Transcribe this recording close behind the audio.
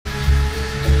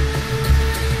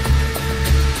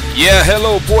Yeah,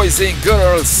 hello boys and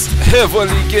girls,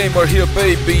 HeavilyGamer here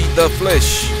baby in the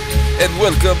flesh, and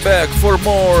welcome back for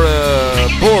more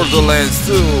Borderlands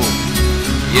 2.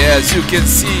 Yeah, as you can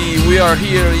see, we are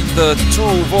here in the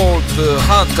True Vault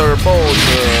Hunter mode,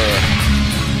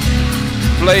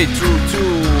 playthrough 2,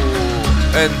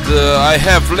 and I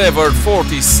have level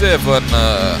 47.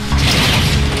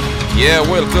 Yeah,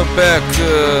 welcome back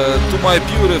to my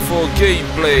beautiful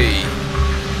gameplay.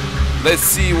 Let's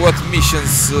see what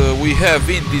missions we have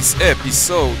in this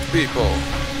episode, people.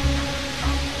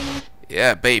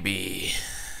 Yeah, baby.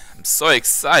 I'm so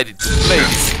excited to play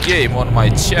this game on my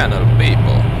channel,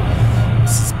 people.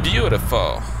 This is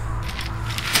beautiful.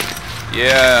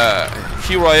 Yeah,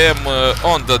 here I am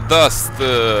on the dust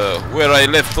where I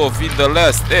left off in the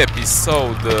last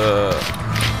episode,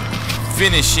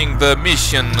 finishing the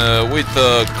mission with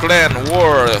the clan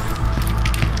war.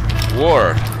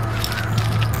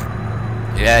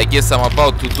 Yeah, I guess I'm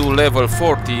about to do level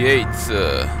 48.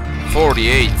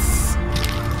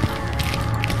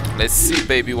 Let's see,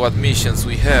 baby, what missions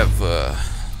we have.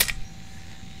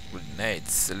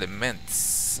 Grenades,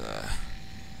 elements.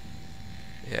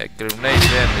 Yeah, grenade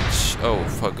damage. Oh,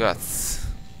 forgot.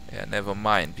 Yeah, never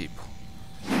mind, people.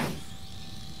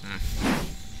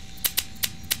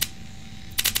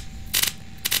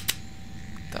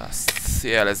 Dust.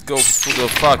 Yeah, let's go to the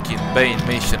fucking Bane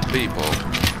mission, people.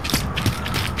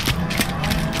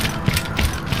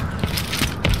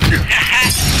 Man,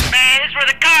 this is where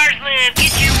the cars live.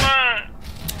 Get you one.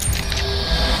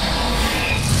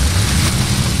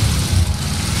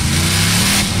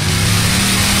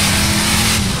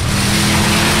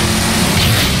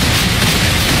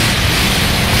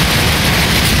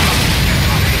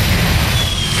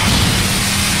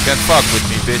 Can't fuck with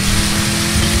me, bitch.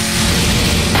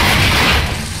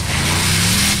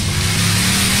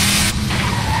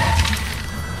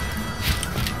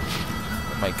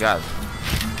 Oh my god.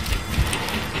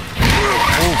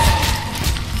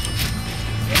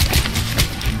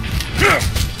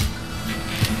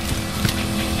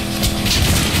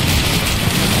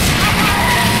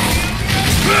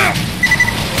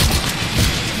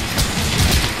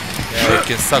 Yeah, you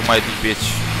can suck my dick, bitch.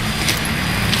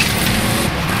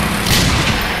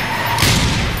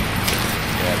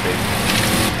 Yeah, baby.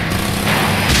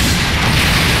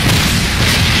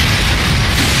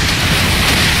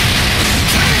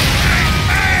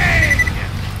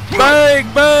 Bang,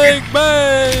 bang,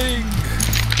 bang!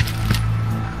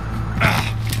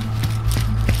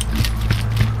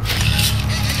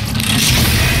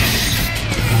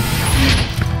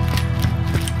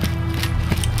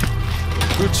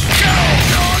 Good.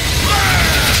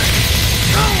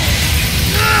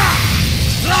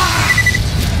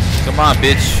 Come on,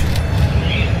 bitch.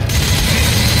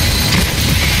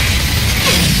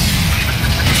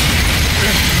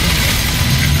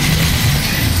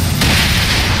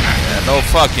 No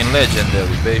fucking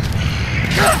legendary, baby.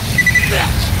 Yeah,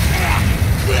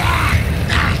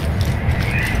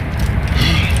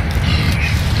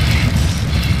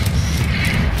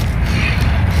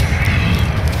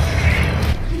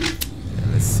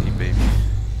 let's see, baby.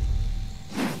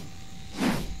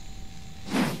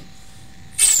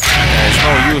 Yeah, it's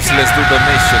no use. Let's do the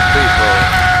mission, people.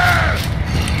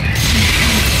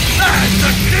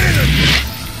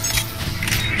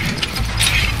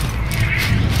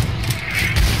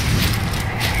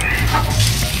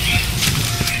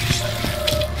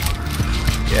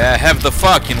 Yeah, have the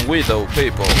fucking widow,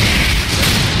 people.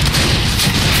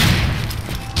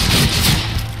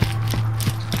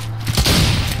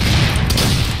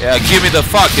 Yeah, give me the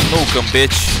fucking nukem,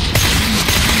 bitch.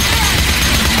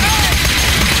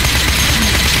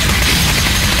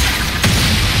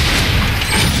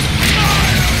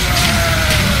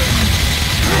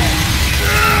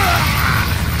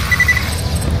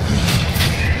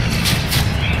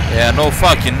 Yeah, no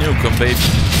fucking nukem, baby.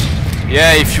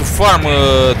 Yeah, if you farm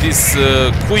this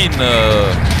queen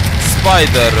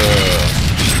spider,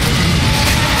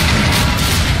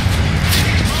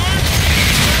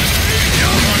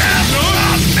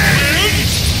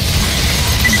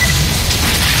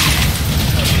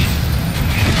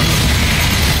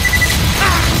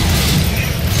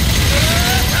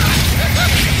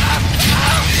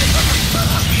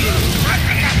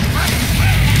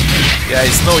 yeah,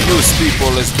 it's no use,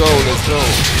 people. Let's go, let's go.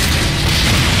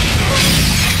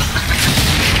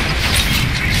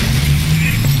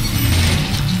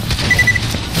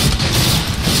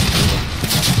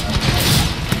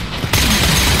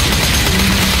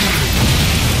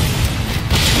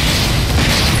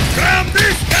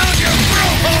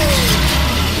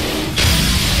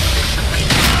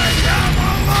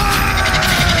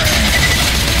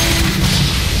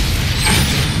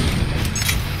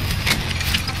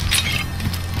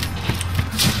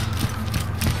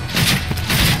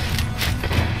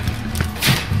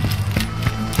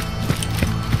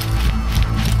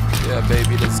 Yeah,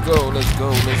 baby, let's go, let's go,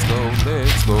 let's go,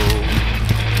 let's go.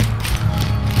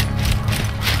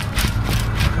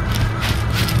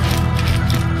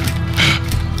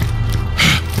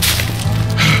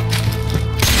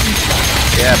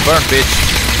 Yeah, burn, bitch.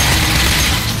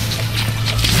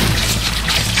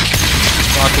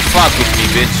 Want to fuck with me,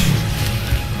 bitch.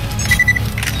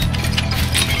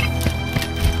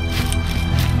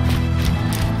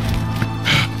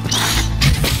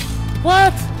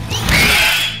 What?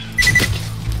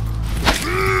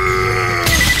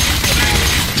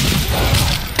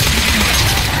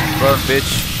 Burn,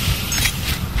 bitch.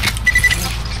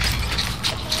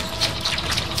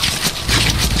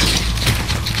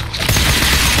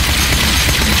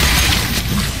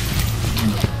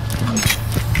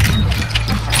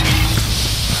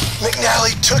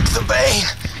 McNally took the Bane.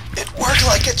 It worked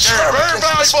like a charm against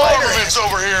the spider.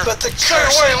 Over here. But the Stay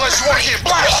curse... away unless you want to get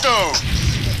blasted.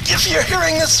 If you're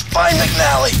hearing this, find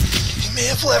McNally. He may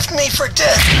have left me for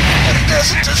dead, but he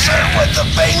doesn't deserve what the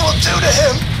Bane will do to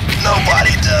him.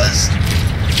 Nobody does.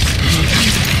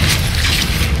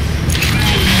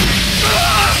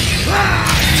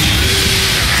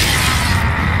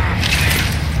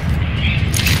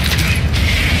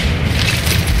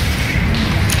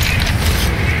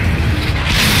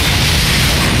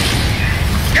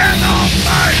 Get off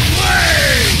my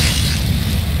way!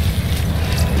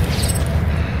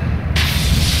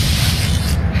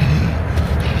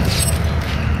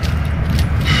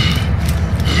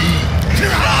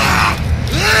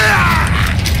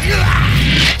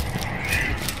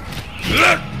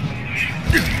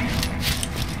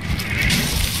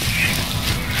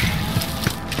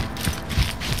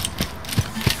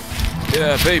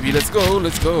 Yeah, baby, let's go,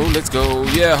 let's go, let's go.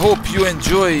 Yeah, hope you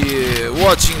enjoy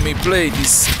watching me play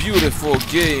this beautiful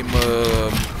game,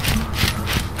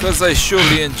 cause I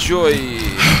surely enjoy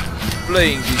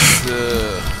playing this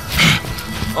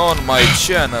on my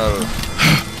channel.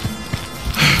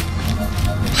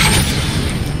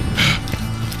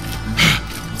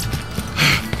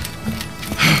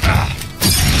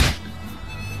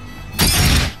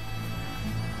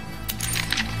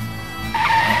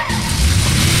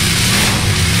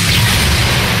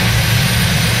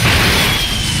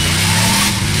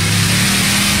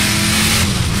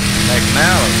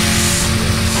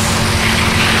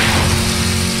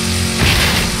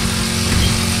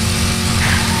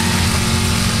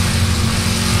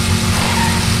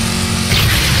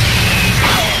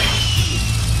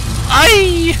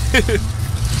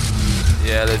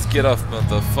 Yeah, let's get off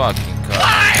the fucking car.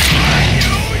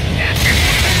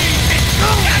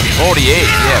 48,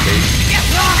 yeah, baby.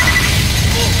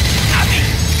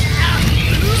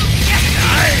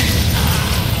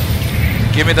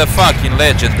 Give me the fucking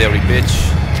legendary, bitch.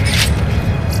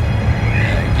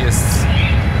 Yeah, I guess.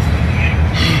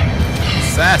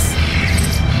 Assassin.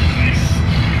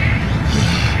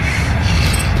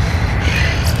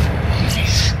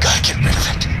 Gotta get rid of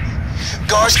it.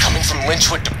 Gar's coming from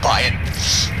Lynchwood to buy it.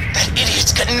 That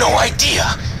idiot's got no idea.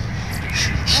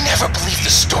 He never believed the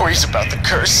stories about the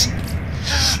curse.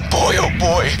 Boy, oh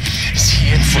boy, is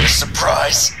he in for a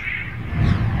surprise.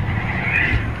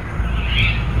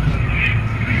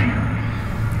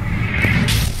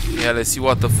 Yeah, let's see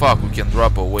what the fuck we can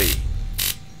drop away.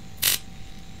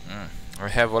 I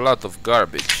have a lot of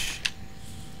garbage.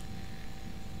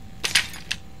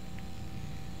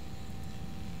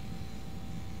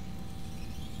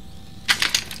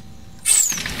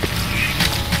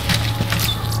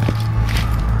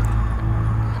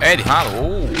 Eddie, huh?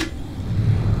 Oh.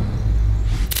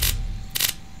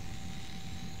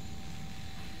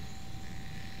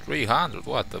 $300,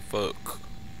 what the fuck?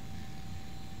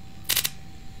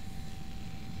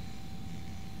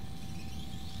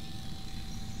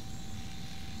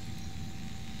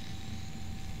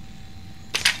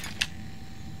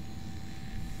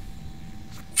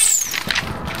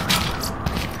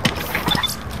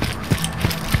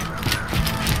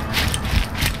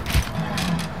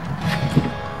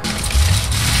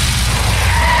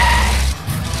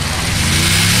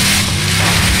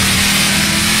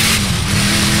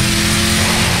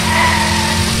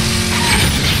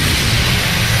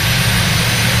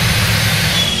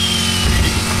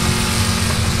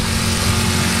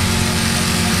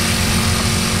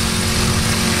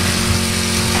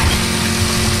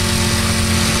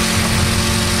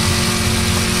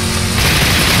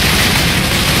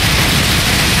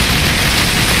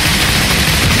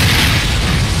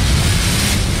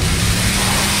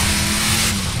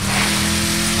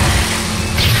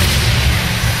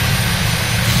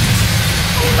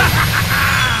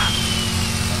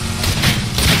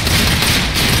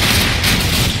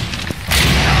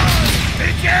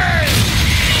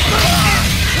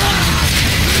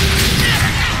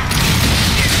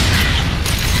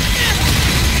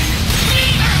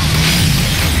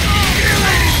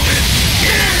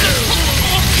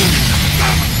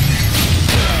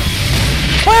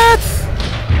 What?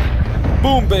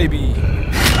 Boom, baby.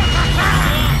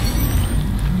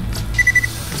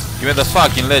 Give me the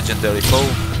fucking legendary, fool.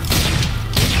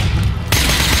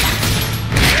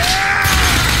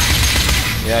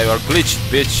 Yeah, you are glitched,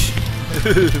 bitch.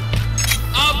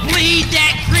 I'll bleed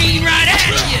that green right out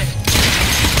of you!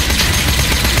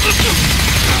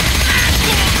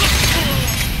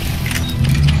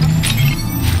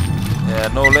 Yeah,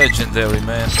 no legendary,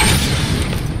 man.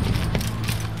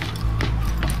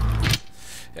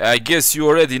 I guess you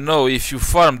already know if you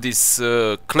farm this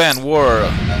clan war,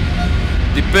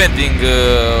 depending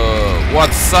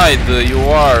what side you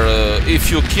are,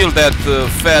 if you kill that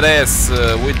fat ass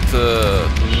with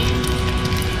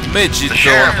midget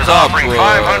on top,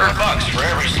 $500 for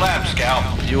every slab scalp.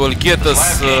 you will get a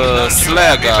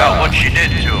slag, what you did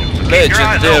to him.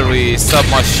 legendary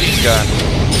submachine gun.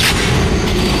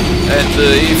 And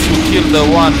if you kill the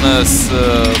ones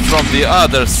from the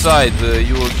other side,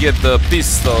 you will get the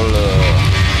pistol.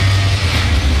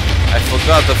 I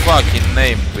forgot the fucking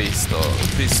name. Pistol.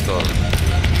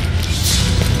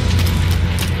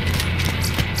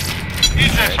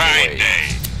 It's a fine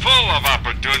day, full of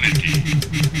opportunity.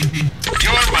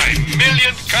 You're my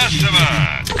millionth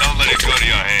customer. Don't let it go to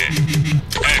your head.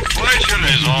 A pleasure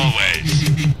as always.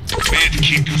 May it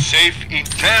keep you safe.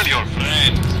 Tell your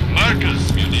friends.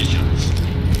 Marcus munitions.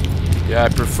 Yeah, I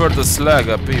prefer the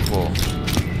Slaga, people.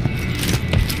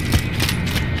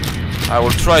 I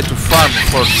will try to farm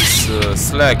for this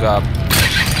Slaga,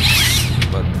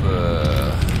 but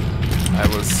I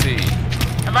will see.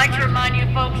 I'd like to remind you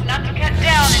folks not to cut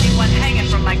down anyone hanging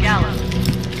from my gallows.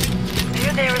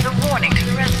 Here there is a warning to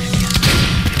the rest of you.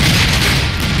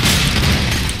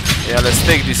 Yeah, let's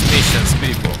take these missions,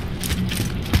 people.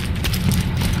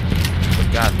 The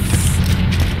guns.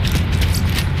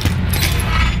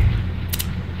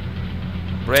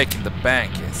 Breaking the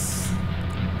bank, yes.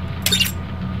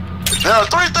 There are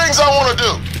 3 things I want to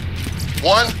do.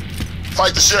 1,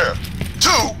 fight the sheriff.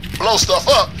 2, blow stuff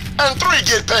up. And 3,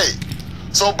 get paid.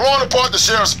 So blowing apart the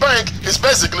sheriff's bank is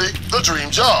basically the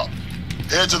dream job.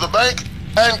 Head to the bank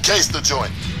and case the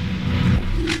joint.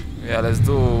 Yeah, let's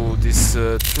do this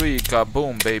 3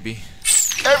 kaboom, baby.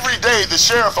 Every day the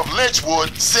sheriff of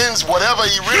Lynchwood sends whatever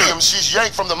iridium she's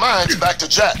yanked from the mines back to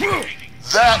Jack.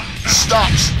 That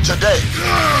stops today.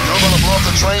 You're gonna blow up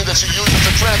the train that she uses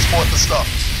to transport the stuff.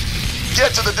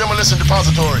 Get to the demolition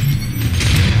depository.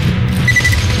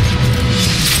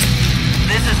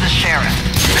 This is the sheriff.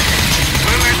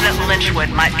 Rumors that Lynchwood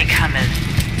might become as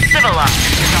civilized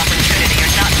as opportunity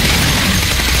are not taken.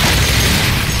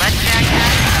 Let Jack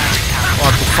have it.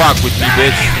 Want to fuck with me,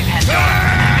 bitch?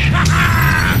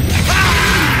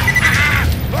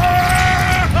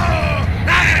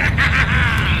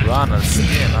 Runner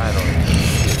skin, I don't know.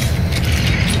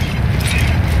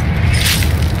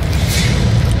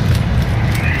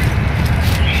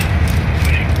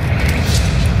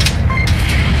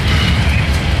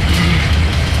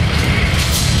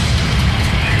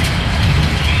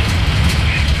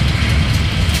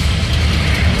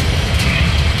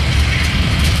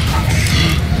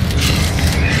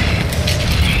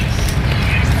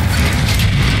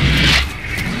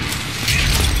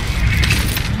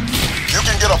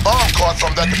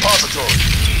 From that depository.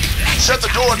 Shut the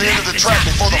door at the end of the track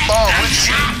before the bomb reaches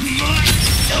you.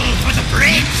 For the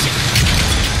bridge!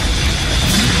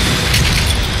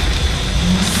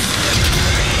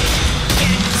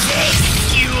 Taste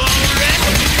you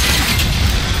already!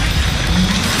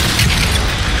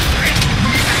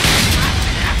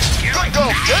 Good go,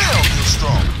 damn, you're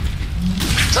strong.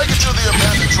 Take it to the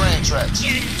abandoned train tracks.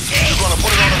 You're gonna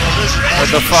put it on a collision course. What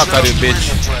the fuck are you, bitch?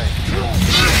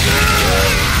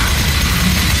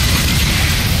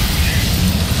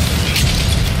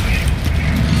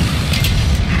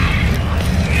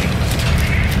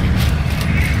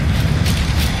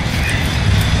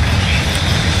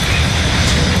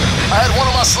 I had one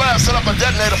of my slabs set up a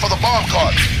detonator for the bomb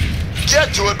cart.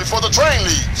 Get to it before the train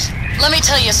leaves. Let me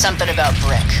tell you something about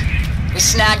Brick. We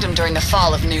snagged him during the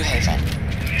fall of New Haven.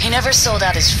 He never sold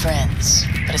out his friends,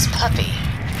 but his puppy,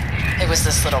 it was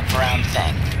this little brown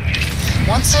thing.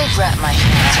 Once I wrapped my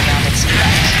hands around its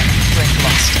neck, Brick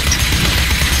lost it.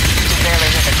 You could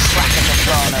barely hear the crack of the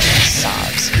bone over his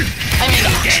sobs. I mean,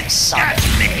 actual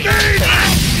sobbing.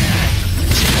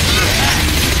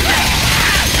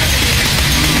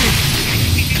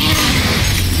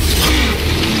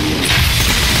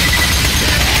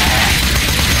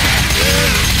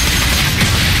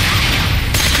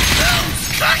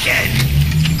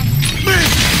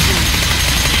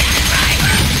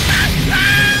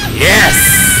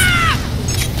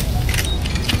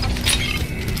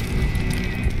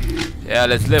 Yeah,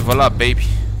 let's level up, baby.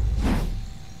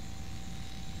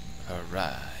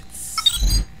 Alright.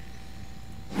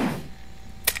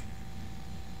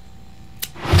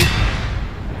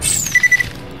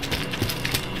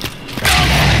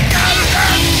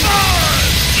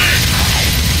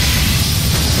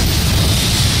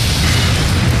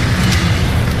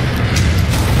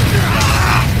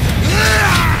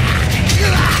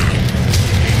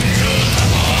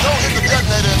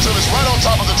 Until it's right on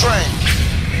top of the train.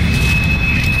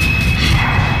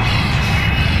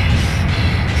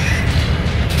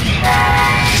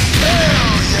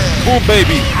 Hell yeah! Boom,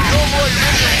 baby! No more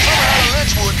iridium coming out of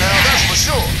Lynchwood now, that's for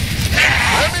sure.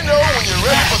 Let me know when you're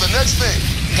ready for the next thing.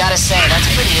 Gotta say, that's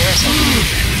pretty irritating.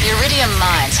 The iridium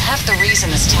mines, half the reason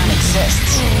this town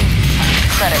exists.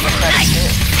 Credit where credit's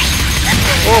due.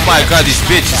 Oh my god, this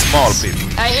bitch is small, people.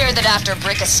 I hear that after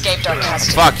Brick escaped our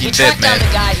custody, Fucking he tracked dead, down man.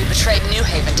 the guy who betrayed New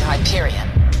Haven to Hyperion.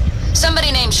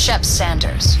 Somebody named Shep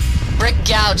Sanders. Brick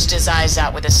gouged his eyes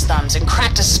out with his thumbs and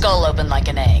cracked his skull open like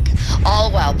an egg,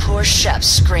 all while poor Shep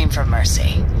screamed for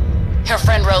mercy. Her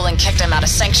friend Roland kicked him out of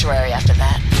Sanctuary after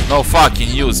that. No fucking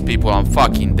use, people. I'm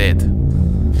fucking dead.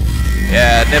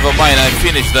 Yeah, never mind. I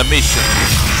finished the mission.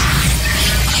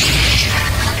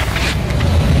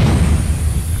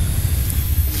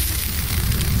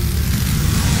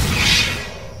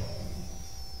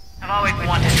 I've always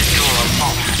wanted to duel a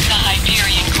fault. The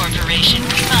Hyperion Corporation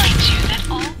reminds you that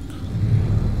all...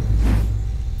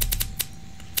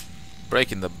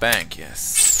 Breaking the bank, yes.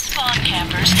 spawn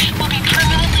campers will be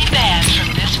permanently banned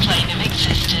from this plane of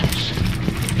existence.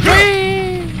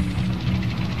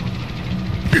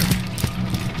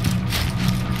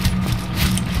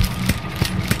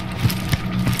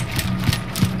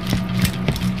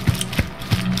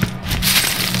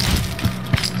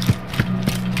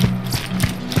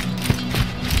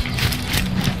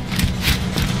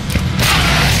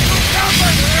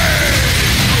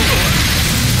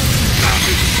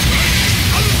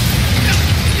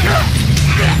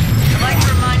 I'd like to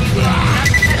remind you not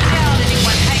to set down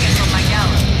anyone hanging from my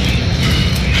gallows.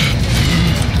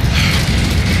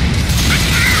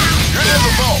 You're in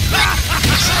the vault.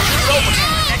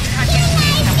 Next time you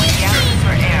see someone gasping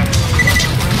for air,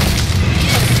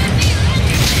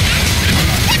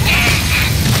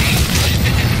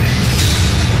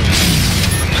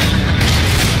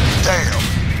 Damn.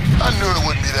 I knew it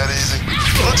wouldn't be that easy.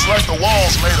 Looks like the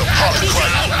wall's made of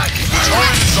polycrystal, which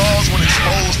only dissolves when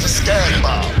exposed to scag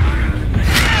bomb.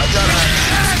 I got an idea.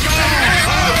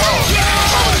 The bomb,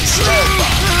 covered in scag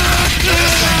bomb.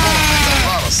 This ain't gonna make a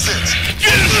lot of sense.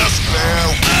 Just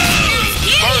bear with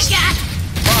me. First,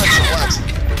 find some wax.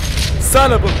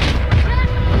 Son of a...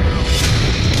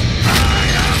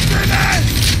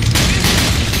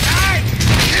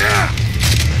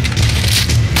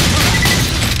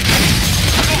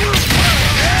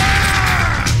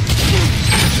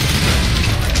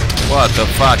 What the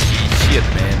fucking shit,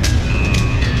 man.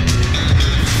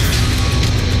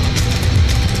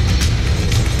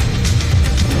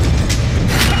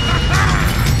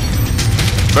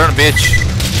 Burn, bitch.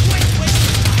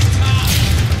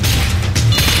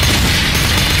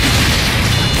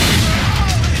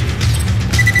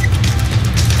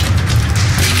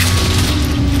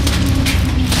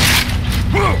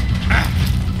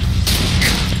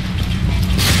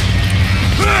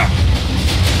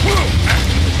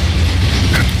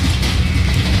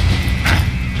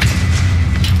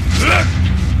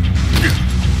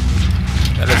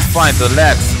 Yeah, let's find the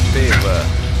lax paper.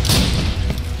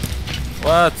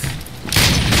 What?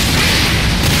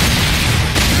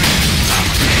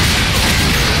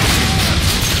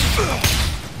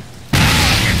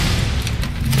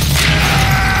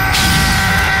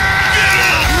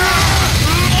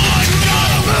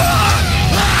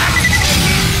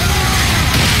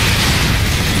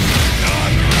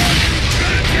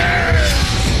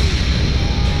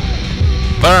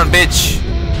 Burn, bitch.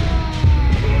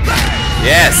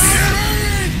 Yes.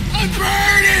 I'm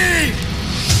burning!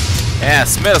 Yeah,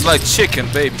 smells like chicken,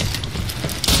 baby.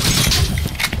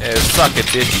 Yeah, suck it,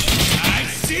 bitch. I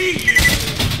see you!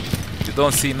 You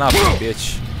don't see nothing,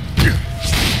 bitch.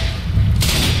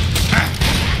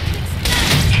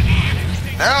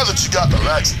 Now that you got the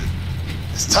laxative,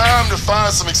 it's time to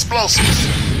find some explosives.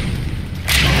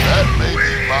 That may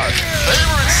be my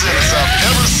favorite sentence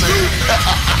I've ever seen.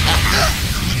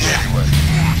 Anyway,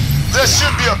 there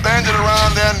should be a bandit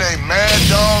around there named Mad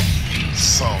Dog.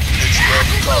 Some bitch love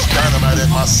to toss dynamite at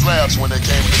my slabs when they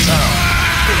came to town.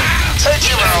 Take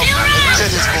him out and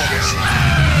get his boomers.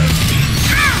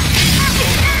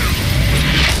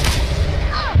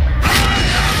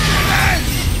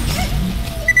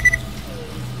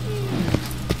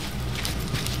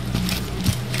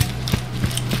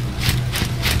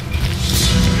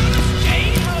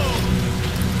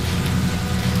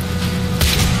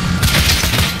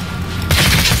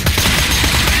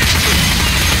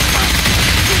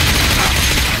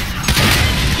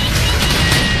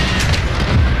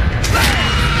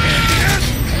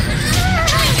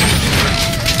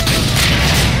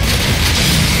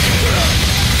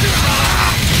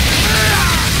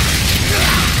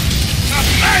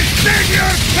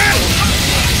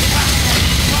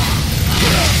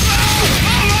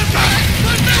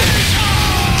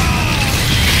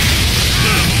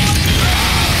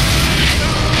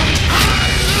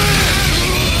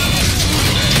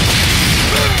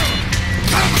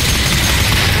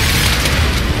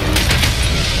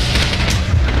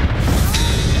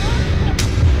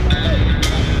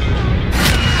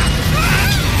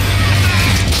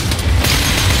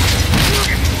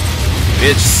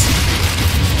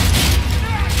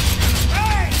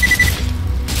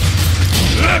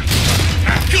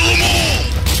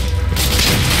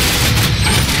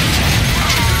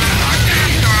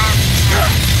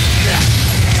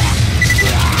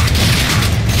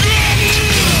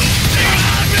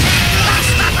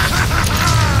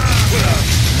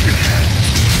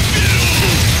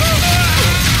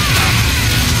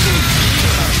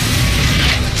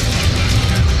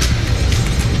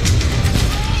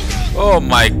 Oh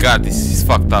my god, this is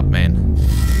fucked up, man.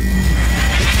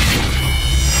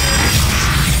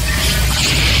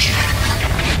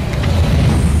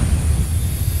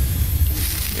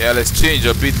 Yeah, let's change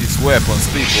a bit these weapons,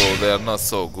 people. They are not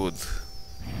so good.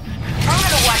 I'm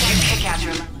gonna watch you kick out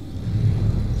your...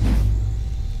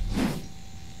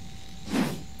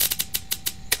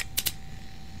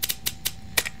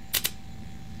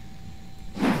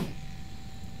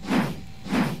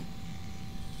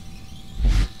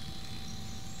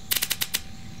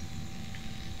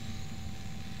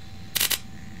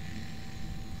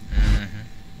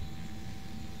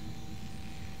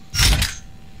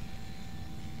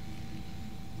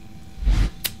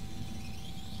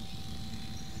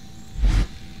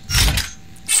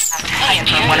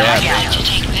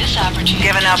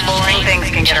 Given how boring things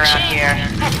can get around here,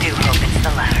 I do hope it's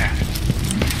the latter.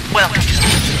 Welcome.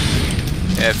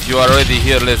 If you are already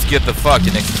here, let's get the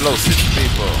fucking explosives,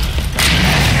 people.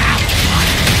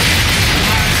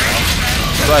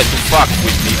 Try to fuck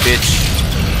with me, bitch.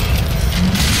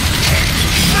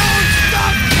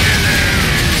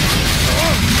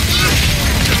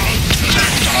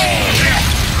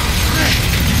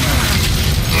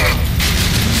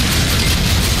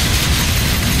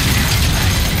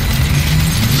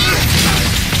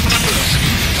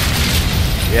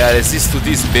 Yeah, resist to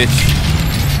this, bitch.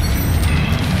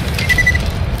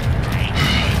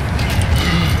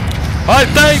 I'll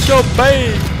take your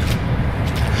Bane!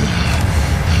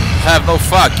 Have no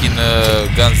fucking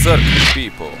gun circle,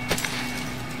 people.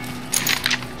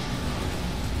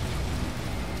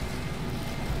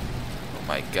 Oh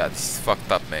my god, this is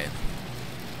fucked up, man.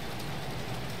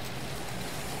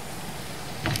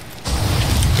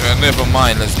 Never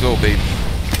mind, let's go, baby.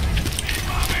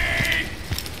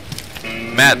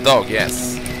 Mad dog,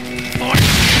 yes. We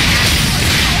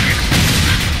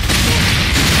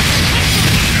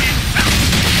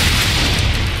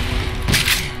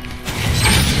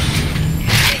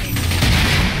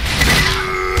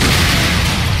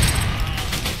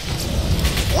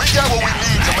got what we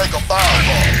need to make a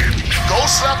fireball. Go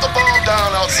slap the bomb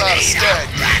down outside of Skag.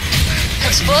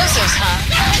 Explosives, huh?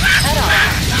 Head on.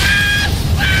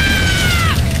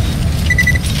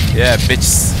 Yeah,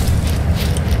 bitches.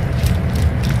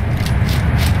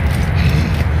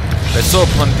 Let's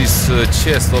open this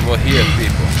chest over here,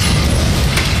 people.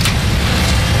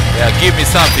 Yeah, give me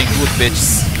something good,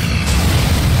 bitches.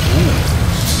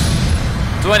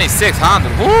 Ooh.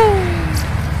 2600. Woo!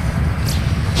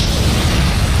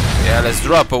 Yeah, let's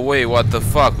drop away. What the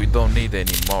fuck? We don't need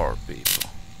any more, people.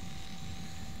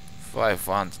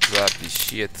 500. Drop this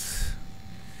shit.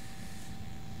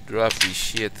 Drop this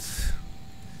shit.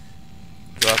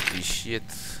 Drop this shit.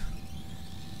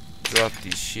 Drop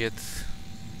this shit.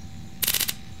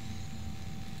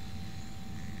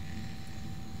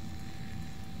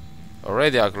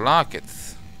 Already I lock it.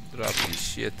 Drop this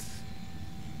shit.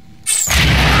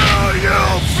 Oh,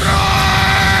 you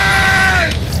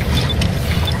friend!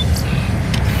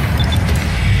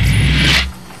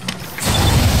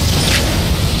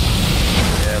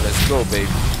 Yeah, let's go, baby.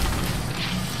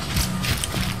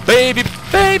 Baby,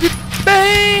 baby,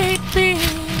 baby.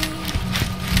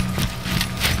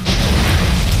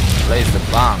 Place the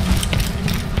bomb.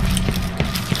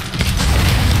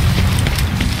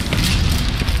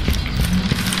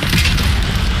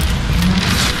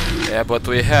 Yeah, but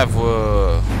we have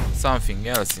something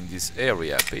else in this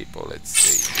area, people. Let's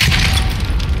see.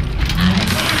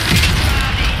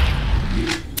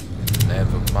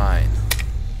 Never mind.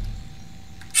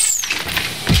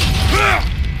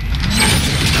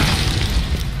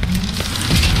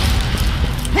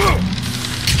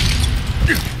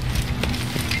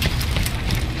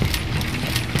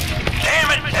 Damn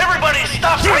it! Everybody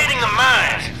stop raiding the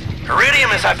mines!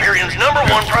 Iridium is Hyperion's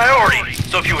 #1 priority,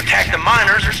 so if you attack the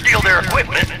miners or steal their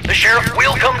equipment, the sheriff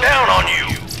will come down on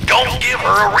you. Don't give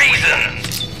her a reason!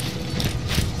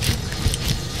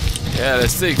 Yeah,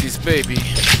 let's take this, baby.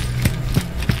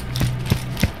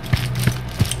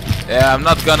 Yeah, I'm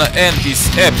not gonna end this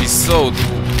episode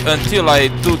until I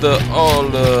do the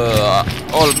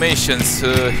all missions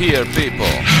here, people.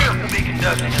 Sheriff will be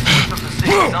conducting a sweep of the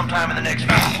city sometime in the next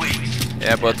few weeks.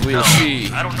 Yeah, but we'll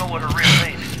see. I don't know what her real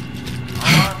name is. All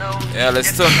I know is Yeah,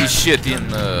 let's turn this shit in.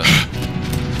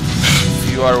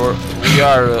 We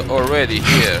are already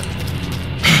here.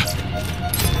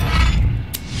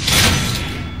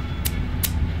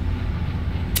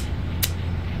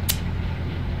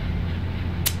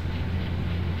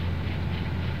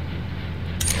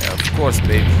 Yeah, of course,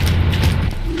 baby.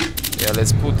 Yeah,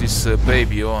 let's put this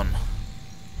baby on.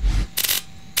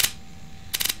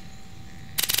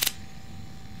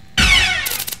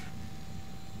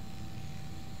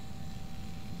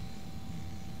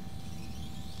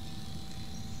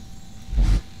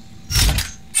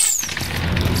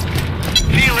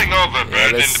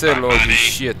 overburdened let's sell by all this money.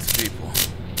 shit, people.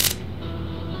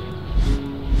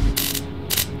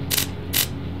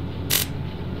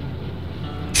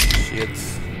 Shit.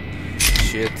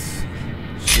 Shit.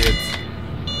 Shit.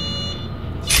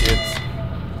 Shit.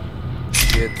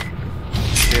 Shit.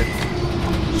 Shit.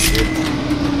 Shit. Shit.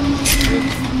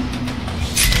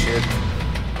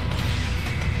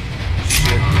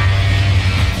 Shit.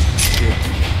 Shit.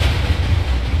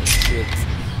 Shit.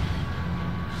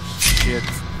 Shit.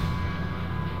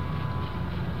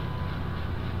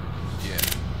 Yeah.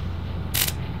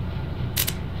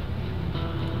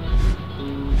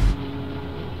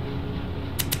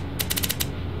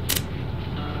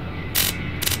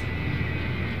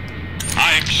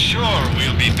 I'm sure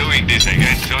we'll be doing this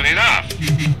again soon enough.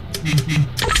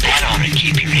 That ought to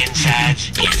keep your insides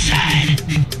inside.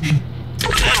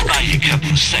 That'll buy you a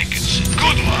couple of seconds.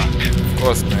 Good luck. Of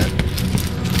course, man.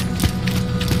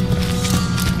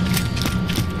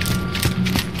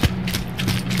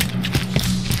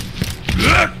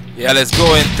 Yeah, let's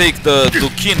go and take the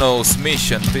Dukinos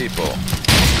mission, people.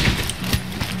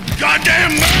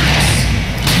 Goddamn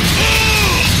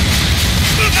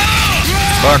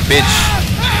Burn, bitch.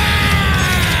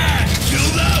 Kill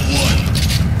that one.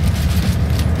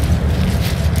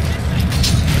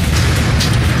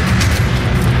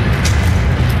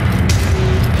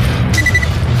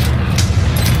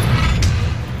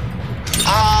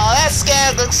 Oh, that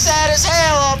scab looks sad as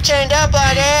hell, all chained up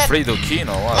like that. Free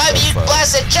Dukino, what Maybe the you fuck?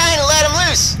 blast that chain and let him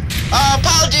loose.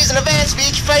 Apologies in advance for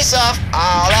each face-off.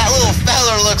 Oh, that little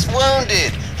feller looks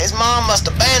wounded. His mom must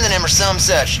abandon him or some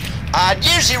such. I'd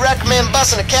usually recommend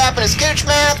busting a cap in his gooch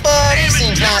mouth, but he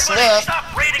seems nice enough.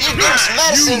 You give him some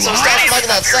medicine so he stops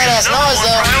making that sad-ass noise,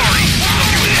 though.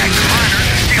 If you attack the miners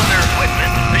and steal their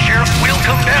equipment, the sheriff will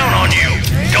come down on you.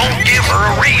 Don't give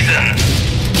her a reason.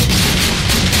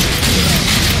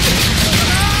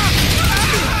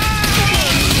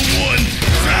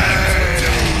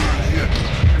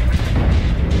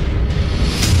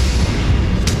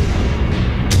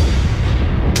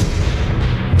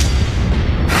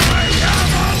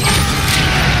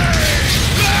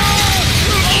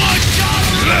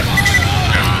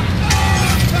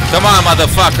 Come on,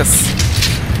 motherfuckers.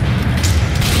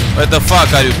 Where the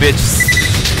fuck are you, bitches?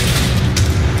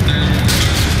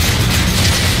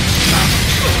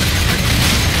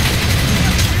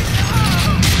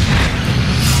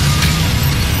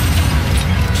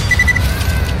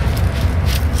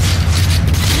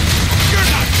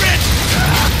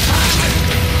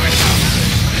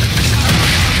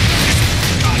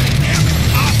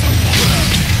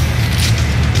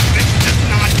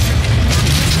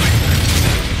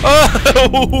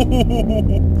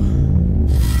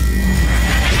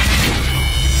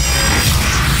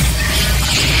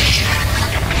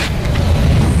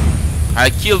 I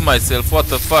killed myself. What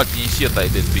the fucking shit I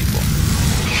did, people.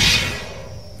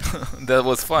 That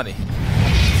was funny.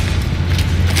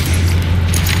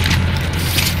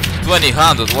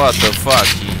 2000, what the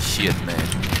fucking shit, man.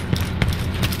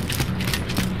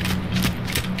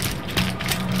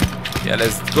 Yeah,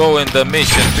 let's go in the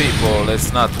mission, people.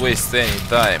 Let's not waste any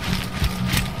time.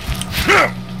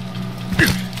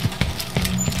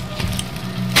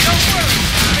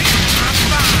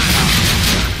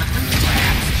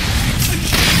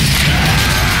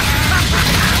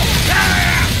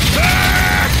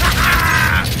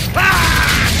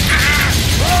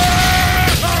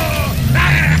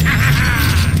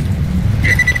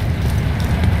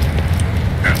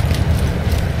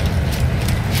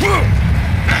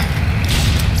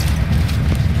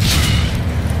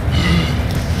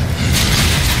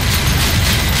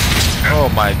 Oh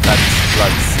my god, this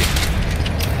blood is sick.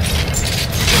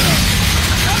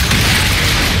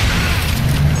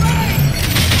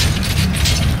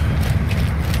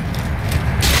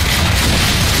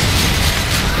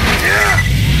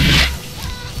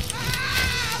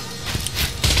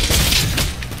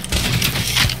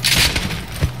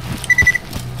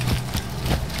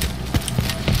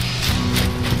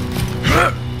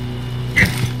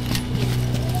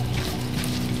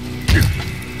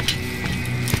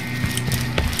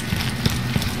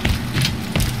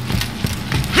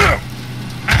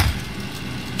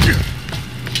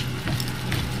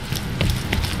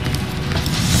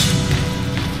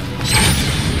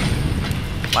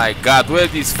 My god, where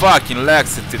this fucking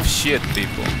laxative shit,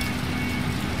 people?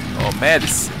 Oh,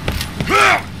 medicine.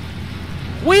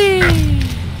 Whee!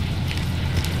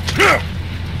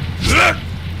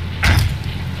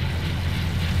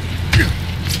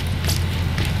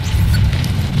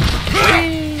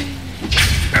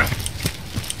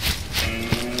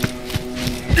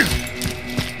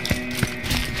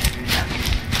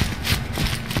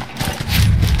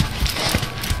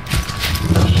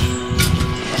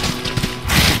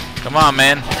 Come on,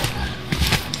 man.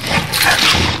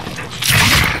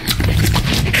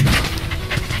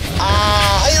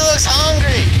 He looks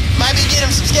hungry. Might be get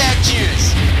him some scat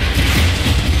juice.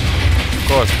 Of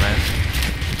course, man.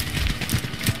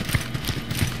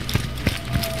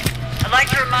 I'd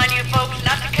like to remind you folks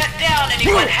not to cut down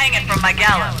anyone hanging from my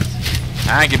gallows.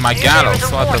 Hanging my gallows?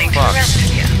 What the fuck?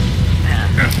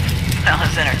 Well,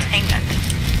 it's entertainment.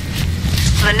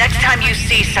 So the next time you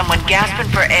see someone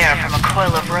gasping for air from a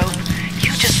coil of rope,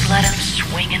 you just let him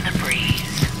swing in the breeze.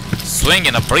 Swing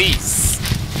in the breeze.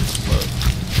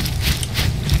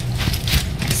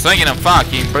 Swing in the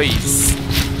fucking breeze.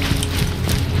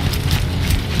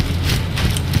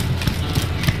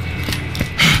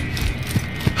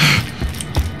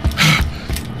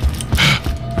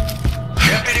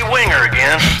 Deputy Winger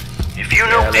again. If you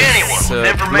know anyone with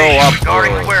information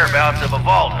regarding the whereabouts of a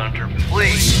vault hunter,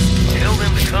 please tell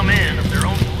them to come in of their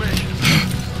own volition.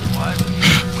 Otherwise,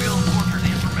 we'll filter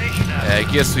the information out. I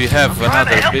guess we have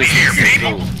another business to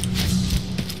do.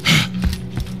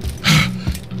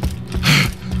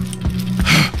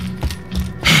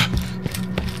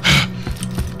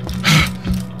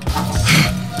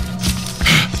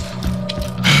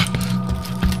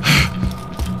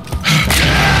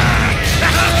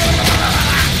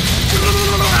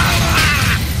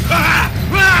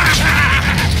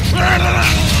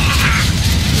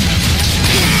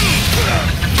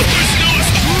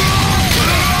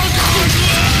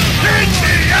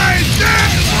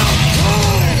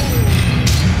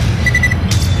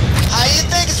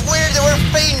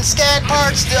 Skag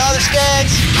parts to other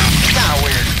skags? It's kinda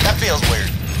weird. That feels weird.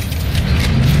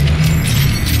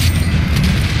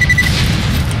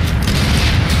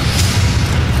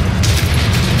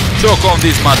 Choke on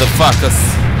these motherfuckers.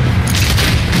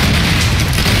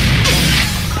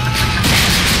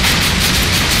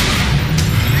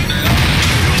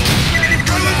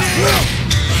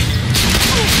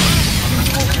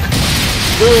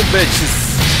 Boom, bitches.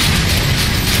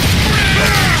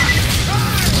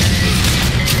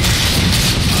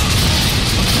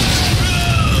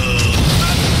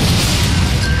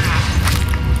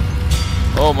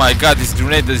 Oh my god, this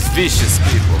grenade is vicious,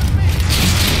 people.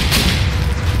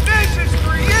 This is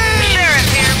for you! The sheriff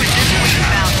here with this week's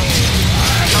bounty.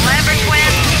 The Lambert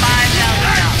Twins,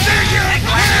 $5,000.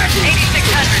 Eggplant,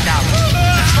 $8,600.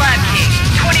 The Slab King,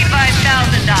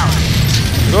 $25,000.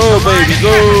 Go, baby,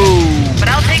 go! But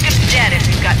I'll take him dead if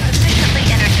you've got sufficiently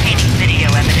entertaining video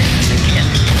evidence of the kid.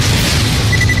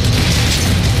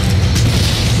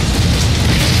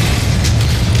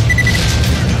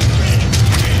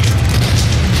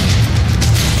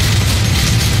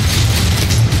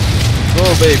 Go,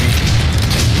 baby.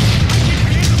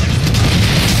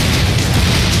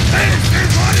 This is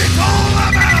what it's all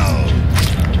about!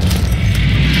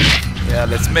 Yeah,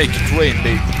 let's make it rain,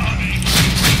 baby.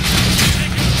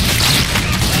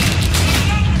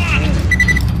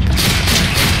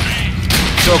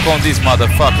 Choke on these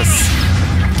motherfuckers.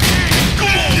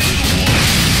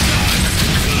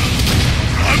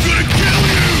 I'm gonna kill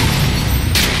you!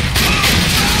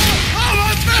 Oh,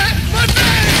 my face! My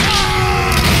face!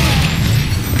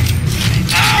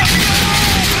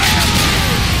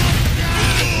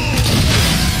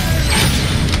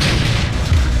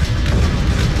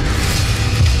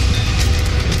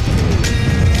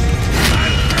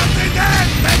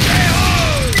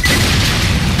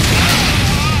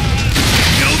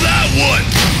 Kill that one!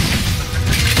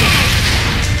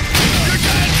 You're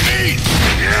dead meat!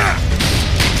 Yeah!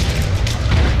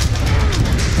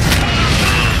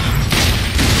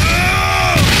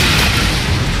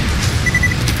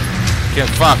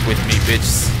 Can't fuck with me,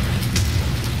 bitches.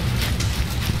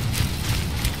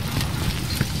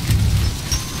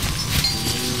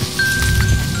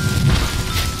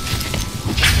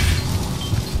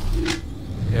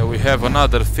 Yeah, we have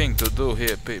another thing to do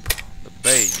here, people. The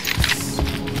Bane.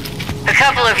 A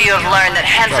couple of you have learned that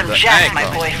Handsome Jack's my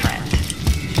boyfriend.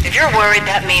 If you're worried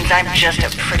that means I'm just a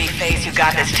pretty face who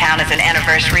got this town as an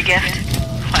anniversary gift,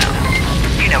 well,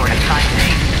 you know where to find me.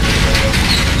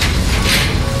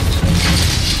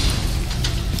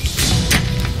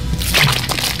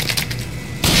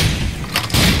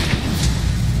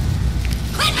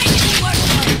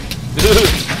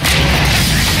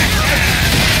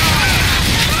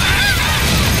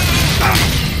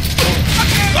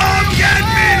 Come get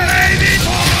me, lady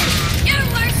boy! You're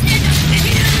worse than a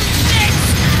bitch.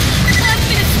 I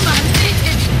miss my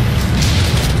vision.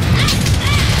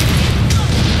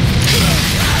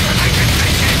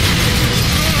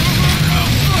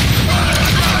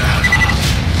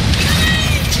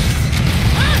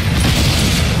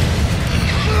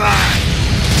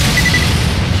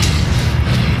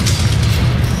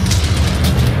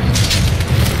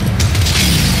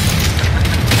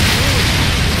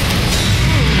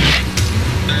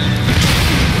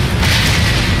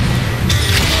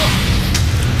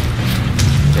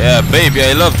 Yeah, baby,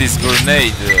 I love this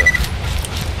grenade.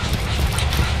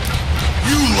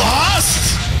 You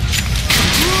lost?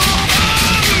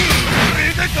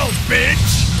 Critical, bitch!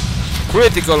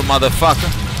 Critical, motherfucker.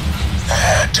 I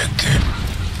had to get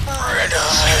rid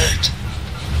of it.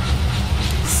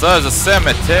 There's a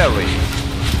cemetery.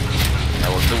 I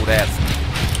will do that.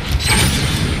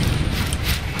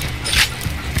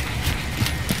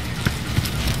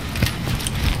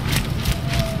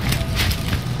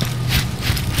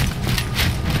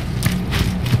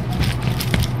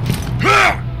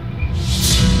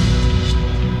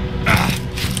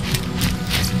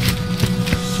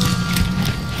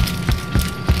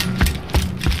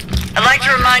 I'd like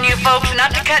to remind you folks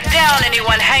not to cut down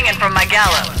anyone hanging from my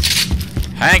gallows.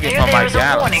 Hanging from my There's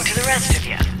a warning gallows. to the rest of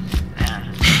you.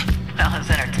 Well, it's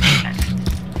entertainment.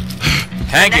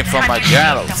 Hanging Next from time my you see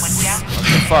gallows. someone down- What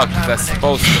the fuck is that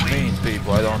supposed to mean,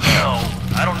 people? I don't know.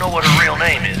 No, I don't know what her real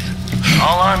name is.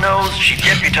 All I know is she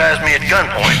deputized me at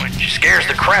gunpoint. She scares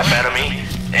the crap out of me,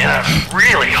 and I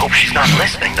really hope she's not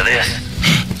listening to this.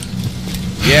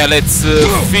 Yeah, let's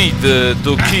feed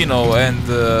Dukino, and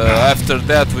after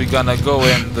that we're gonna go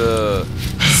and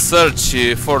search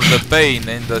for the Bane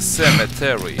in the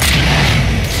cemetery.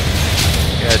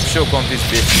 Yeah, choke on this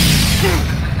bitch.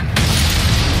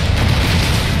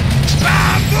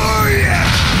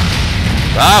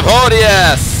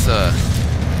 Baborias!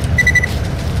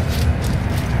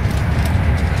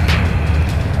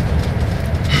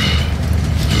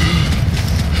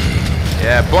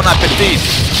 Yeah, bon appetit!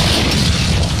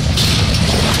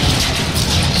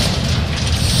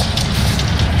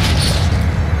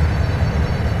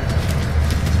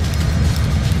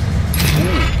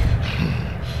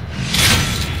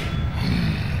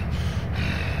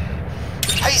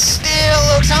 He still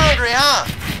looks hungry, huh?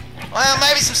 Well,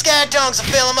 maybe some skag tongues will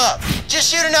fill him up.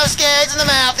 Just shoot enough skags in the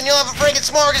mouth and you'll have a freaking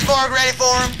smorgasbord ready for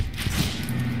him.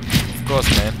 Of course,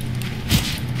 man.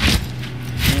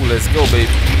 Ooh, let's go,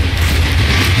 baby.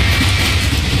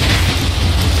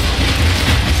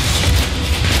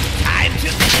 I'm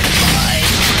just boy.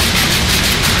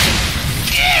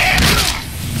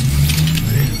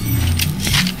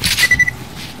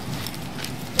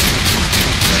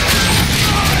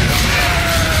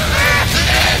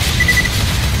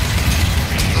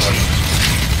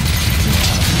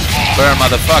 Burn,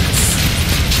 motherfuckers.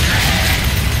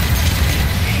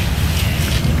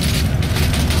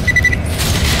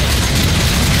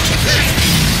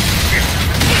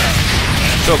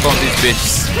 Choke on these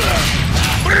bitches.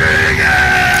 Bring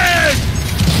it!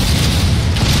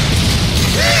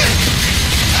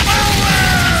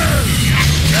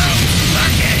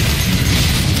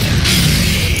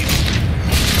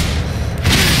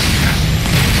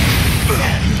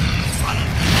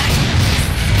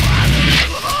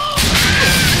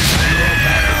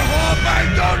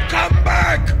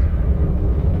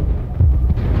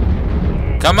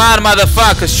 Come on,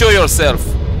 motherfucker, show yourself.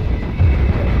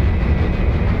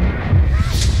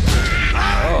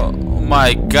 Oh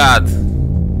my god.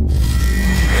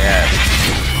 Yeah.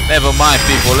 Never mind,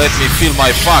 people. Let me fill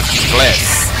my fucking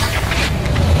glass.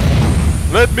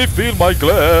 Let me fill my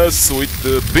glass with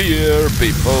the beer,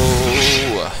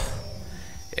 people.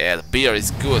 Yeah, the beer is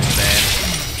good, man.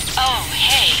 Oh,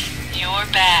 hey, you're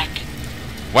back.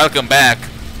 Welcome back.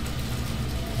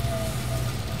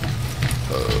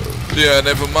 Yeah,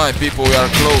 never mind, people, we are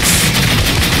close.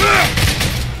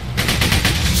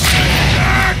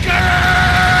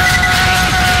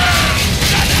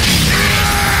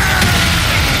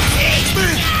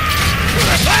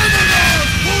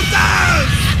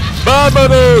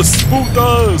 ¡Vámonos,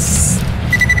 putas!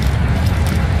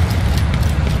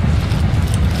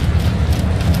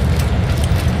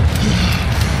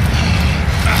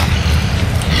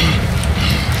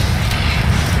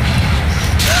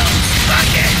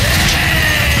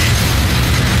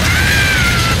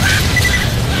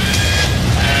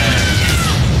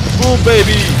 Boom,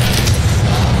 baby!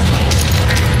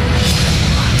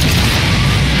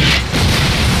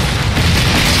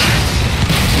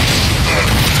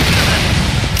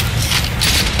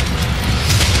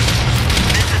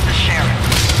 This is the sheriff.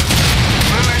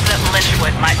 Rumors that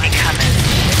Lynchwood might be coming.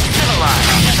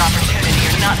 Civilized his opportunity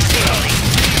or not stealing.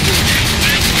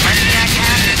 Let's Jack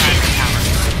has his powers.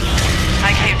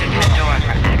 I came to Pandora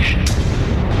for action.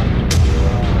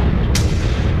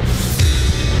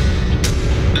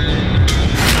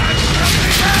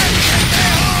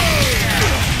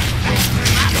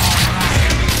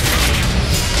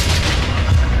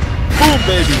 Boom,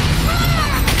 baby!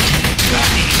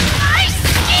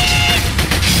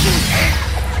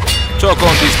 Choke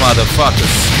on these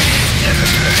motherfuckers.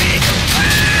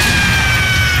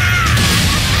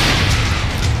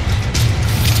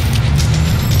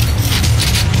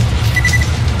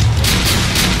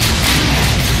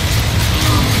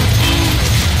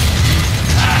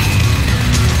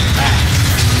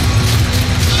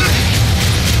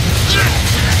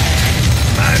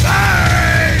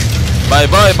 Bye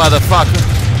bye, motherfucker.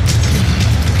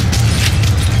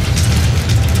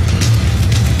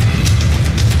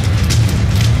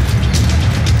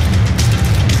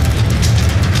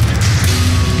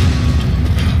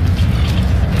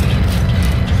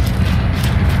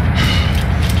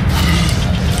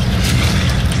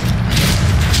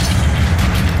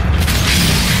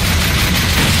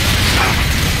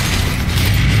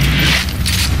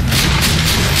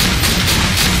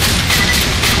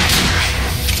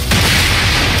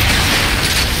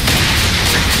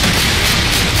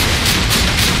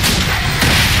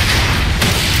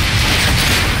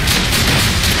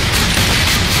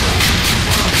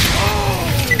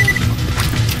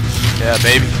 Yeah,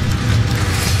 baby.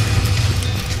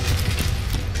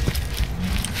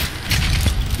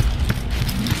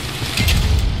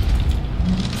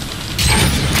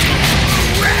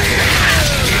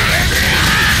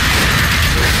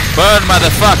 Burn,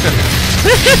 motherfucker.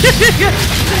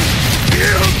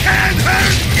 You can't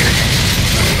hurt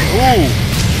me! Ooh.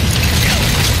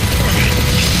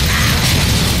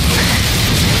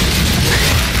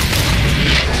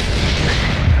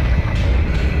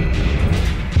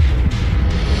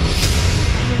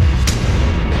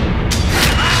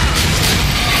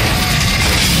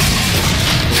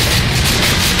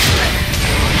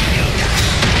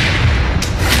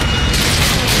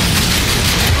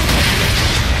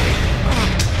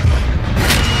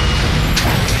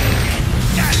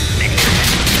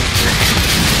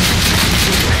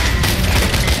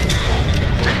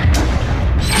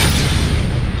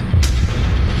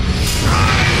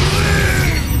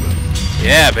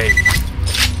 Yeah, baby.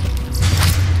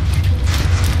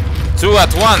 2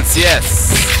 at once,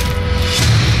 yes.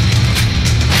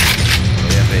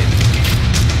 Yeah, baby.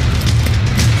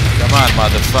 Come on,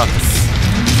 motherfuckers.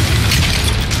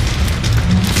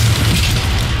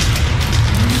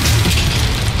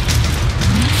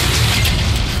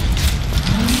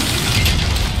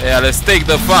 Yeah, let's take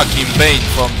the fucking Bane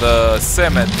from the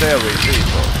cemetery,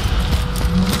 people.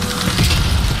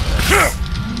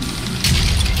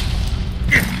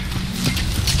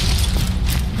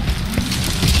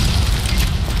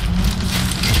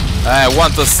 I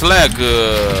want a slag,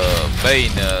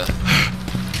 Bane.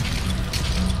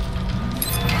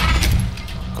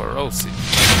 Corrosive.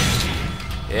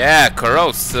 Yeah,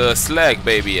 corrosive slag,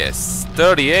 baby. Yes.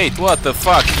 38. What the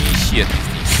fucking shit is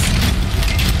this?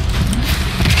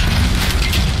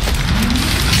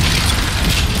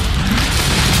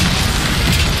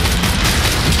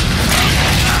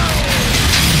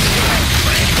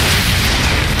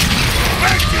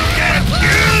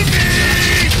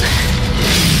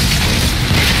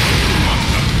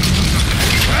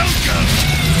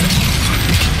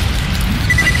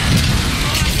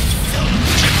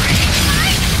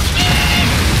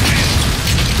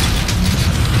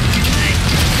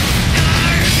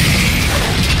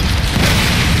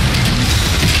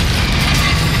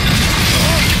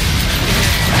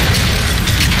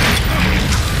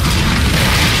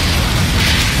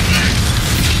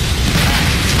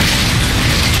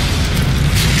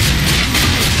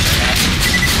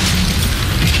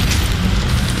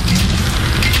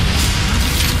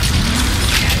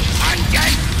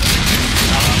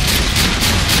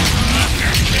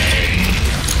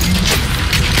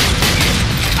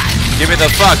 Give me the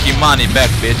fucking money back,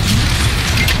 bitch.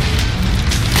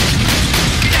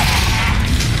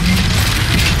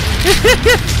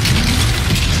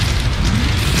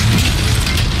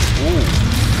 Ooh.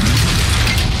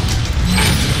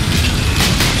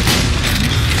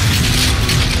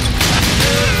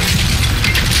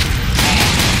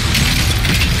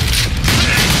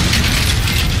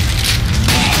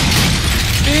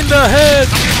 In the head!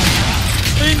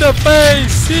 In the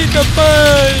face! In the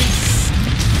face!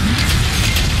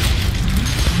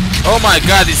 Oh my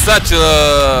god, it's such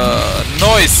a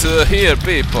noise here,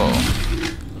 people.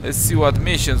 Let's see what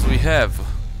missions we have.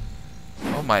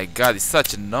 Oh my god, it's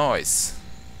such a noise.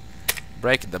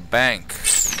 Break the bank.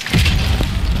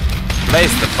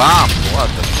 Place the bomb. What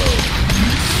the fuck?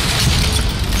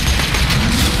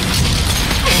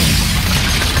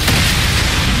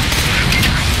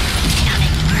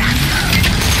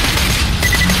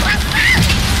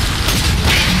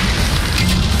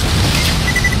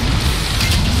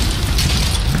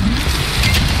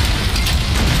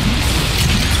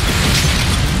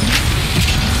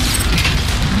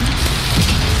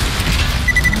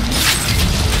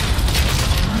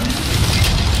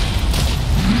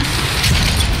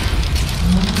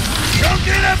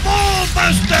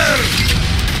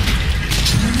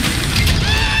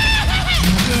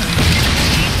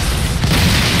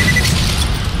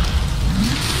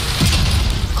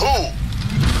 Cool.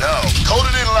 Now, code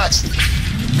it in Laxton.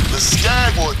 The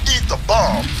Skag will eat the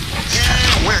bomb. He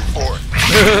went for it.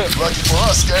 Lucky for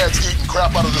us, Skag's eating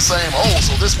crap out of the same hole,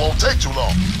 so this won't take too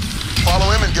long. Follow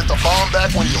him and get the bomb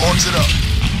back when he horks it up.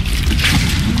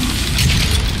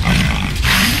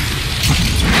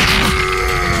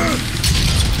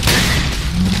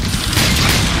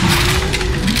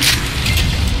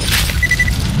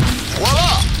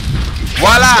 Voila!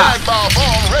 Voila! Skag bow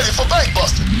bomb ready for bank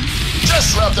busting.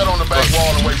 Just slap that on the bank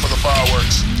wall and wait for the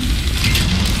fireworks.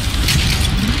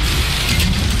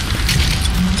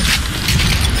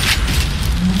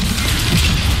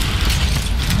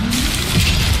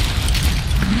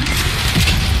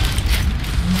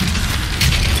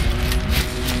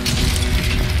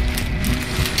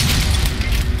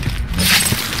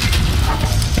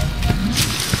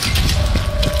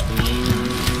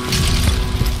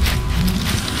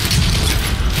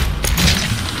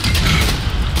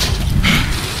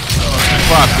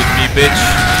 Fuck with me, bitch.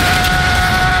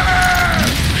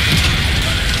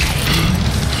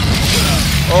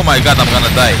 Oh my god, I'm gonna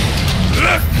die.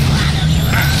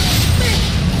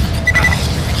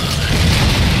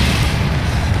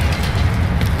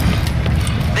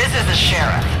 This is the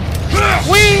sheriff.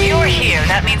 If you're here,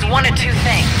 that means one of two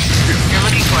things. You're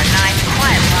looking for a nice,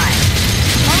 quiet life.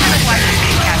 Or you're watching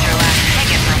me catch your last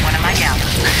ticket from one of my gals.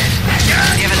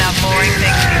 You have enough boring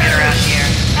things to get around here.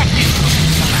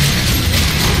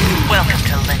 Welcome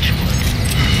to Lynchwood.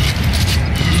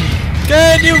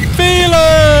 Can you feel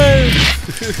it?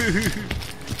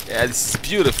 Yeah, this is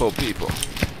beautiful, people.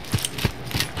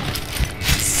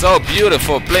 So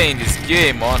beautiful playing this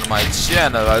game on my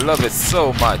channel. I love it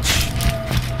so much.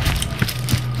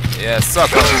 Yeah,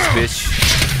 suck on this bitch.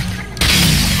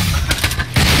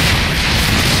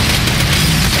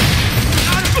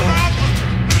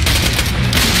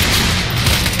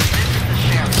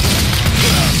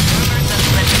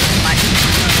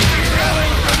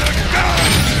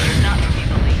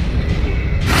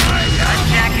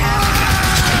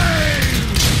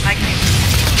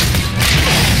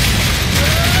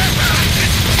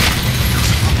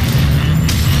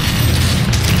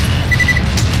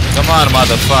 Come on,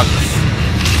 motherfuckers.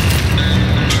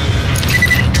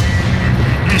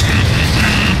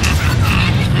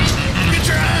 Get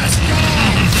your ass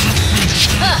gone!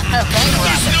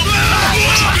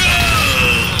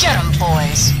 Get 'em,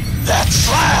 boys. That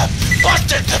slab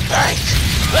busted the bank.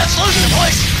 Let's loot the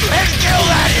place and kill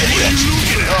that idiot.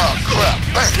 Oh crap,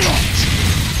 bank guards.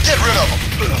 Get rid of them.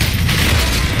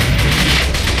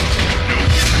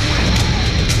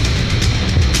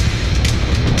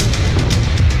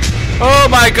 Oh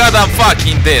my god, I'm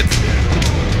fucking dead.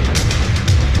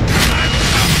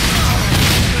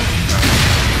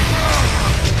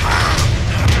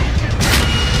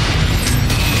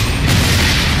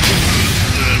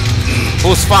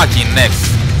 Who's fucking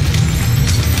next?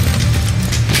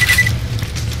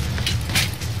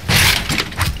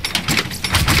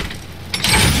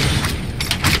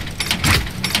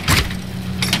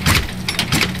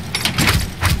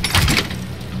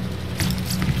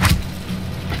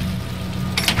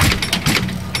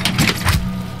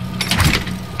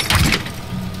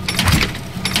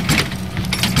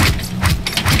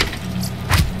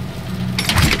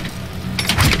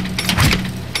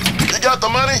 The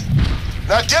money?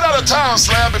 Now get out of town,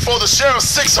 Slab, before the sheriff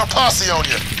sicks her posse on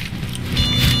you.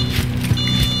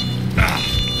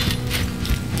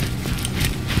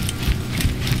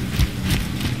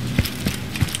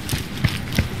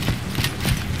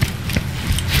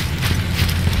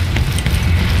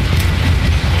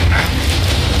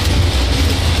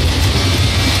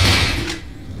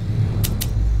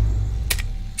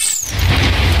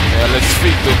 Yeah, let's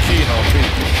feed the Kino,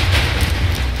 people.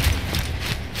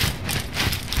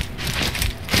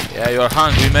 Yeah, you're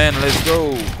hungry, man. Let's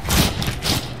go.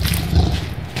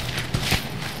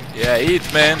 Yeah, eat,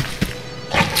 man.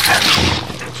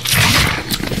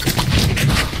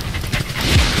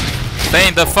 Stay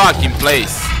in the fucking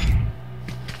place.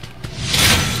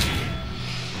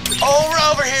 Old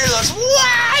Rover here looks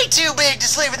way too big to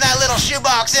sleep in that little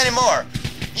shoebox anymore.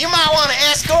 You might want to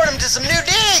escort him to some new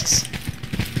digs.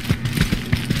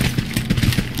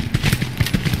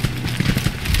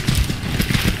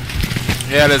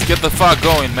 Yeah, let's get the fuck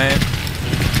going, man.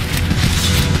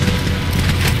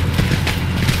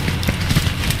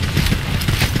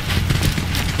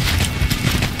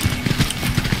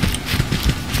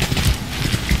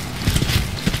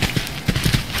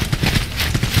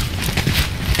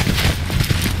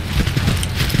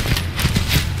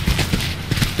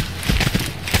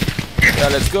 Yeah,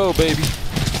 let's go, baby.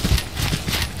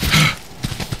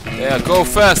 Yeah, go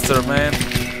faster, man.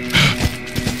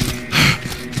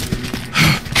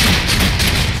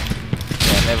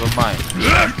 Never never mind.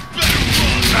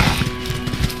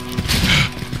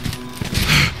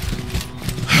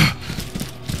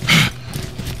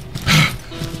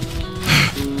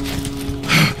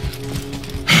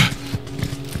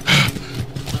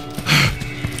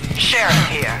 Sheriff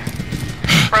here.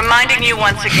 Reminding you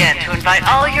once again to invite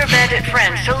all your bandit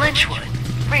friends to Lynchwood.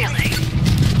 Really.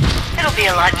 It'll be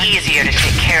a lot easier to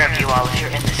take care of you all if you're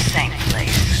in the same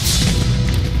place.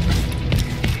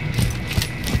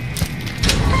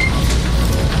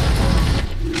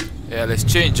 Yeah, let's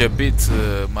change a bit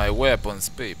my weapons,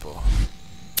 people.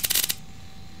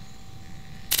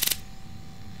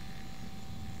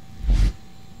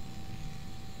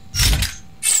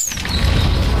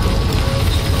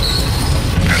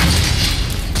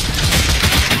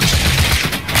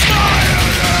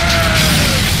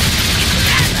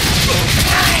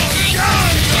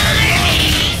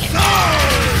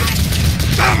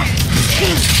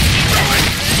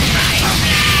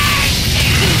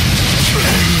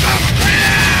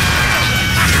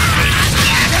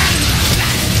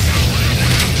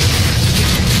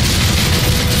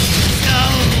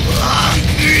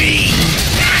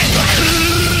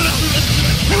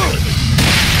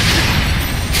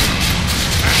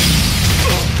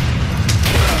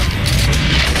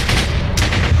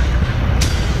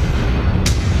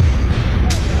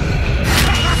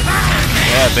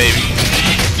 Yeah, baby.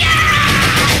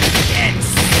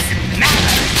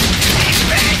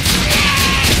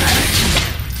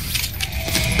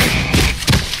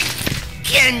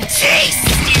 Can taste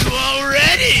you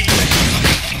already.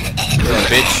 Yeah,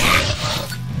 bitch.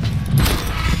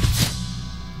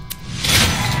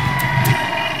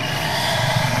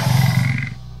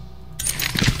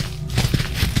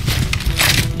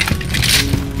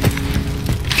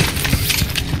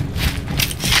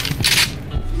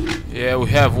 Yeah,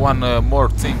 we have one more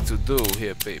thing to do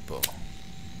here, people.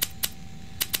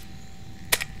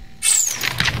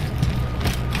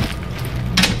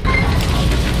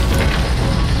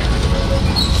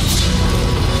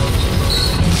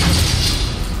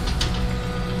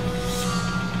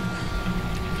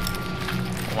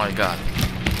 Oh my god.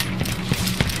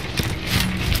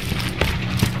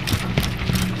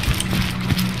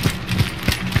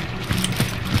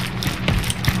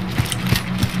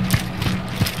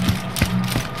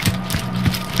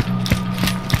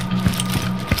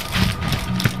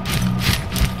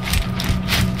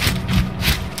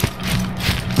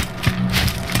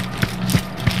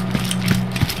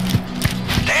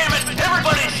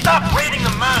 Stop raiding the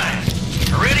mines.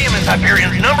 Iridium is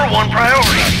Hyperion's #1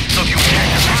 priority. So if you attack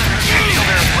the miners and steal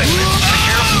their equipment, the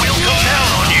sheriff will come down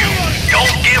on you.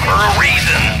 Don't give her a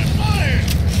reason.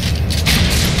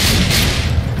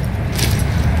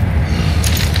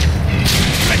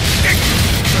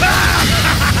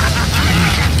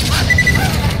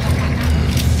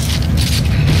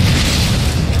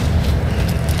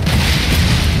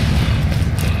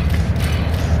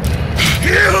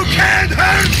 You can't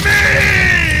hurt me!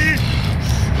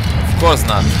 Of course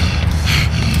not.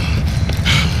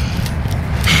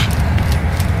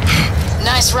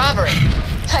 Nice robbery.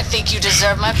 I think you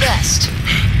deserve my best.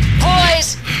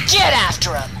 Boys, get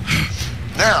after him.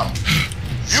 Now,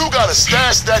 you gotta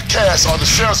stash that cash or the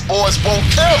sheriff's boys won't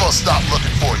ever stop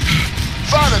looking for you.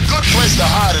 Find a good place to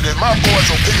hide it and my boys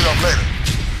will pick it up later.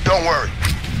 Don't worry.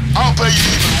 I'll pay you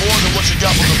even more than what you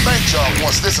got from the bank job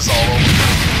once this is all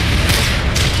over.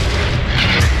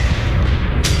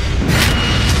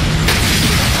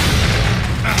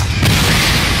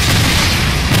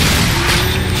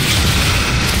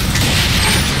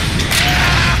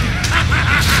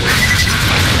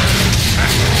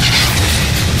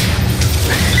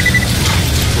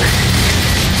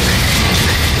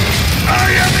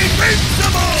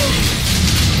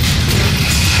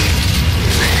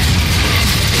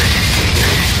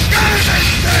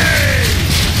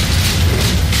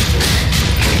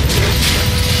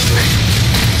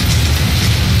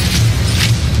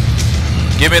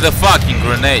 Give me the fucking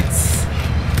grenades.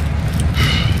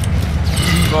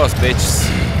 Of course, bitches.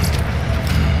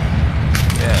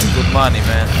 Yeah, good money,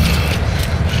 man.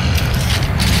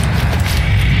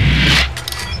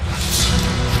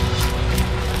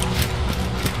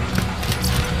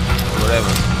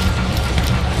 Whatever.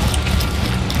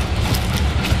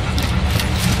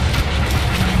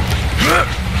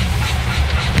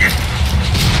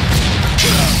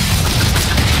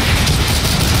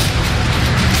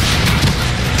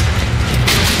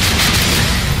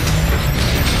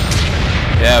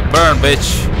 Yeah, burn,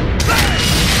 bitch.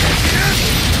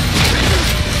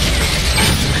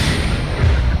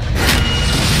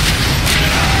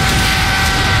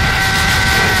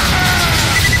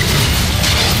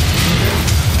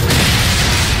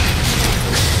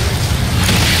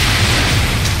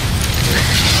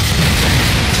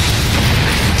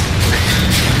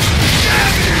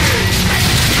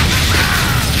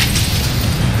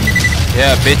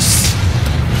 Yeah, bitch.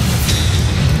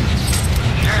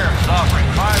 Sheriff is offering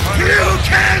 500. You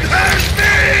can't hurt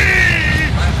me!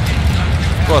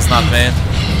 Of course not, man.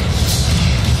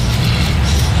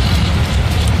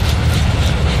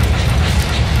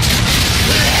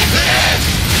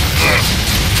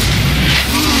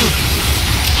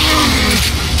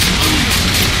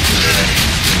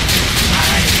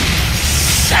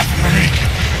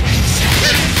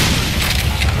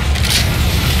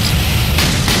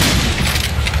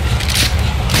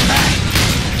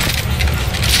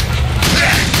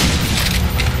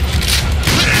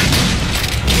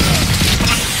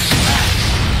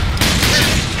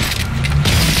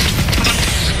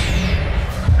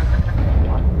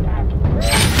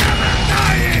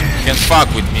 Can't fuck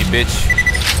with me, bitch.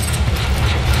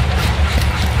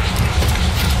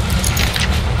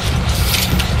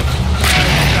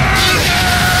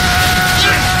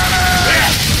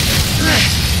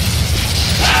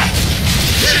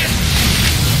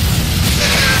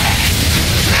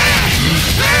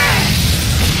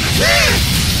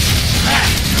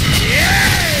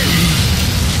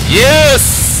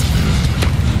 Yes!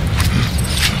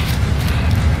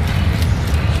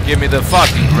 Give me the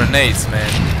fucking grenades, man.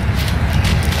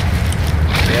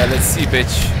 Yeah, let's see,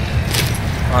 bitch.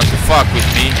 Want to fuck with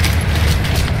me?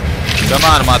 Come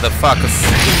on, motherfuckers.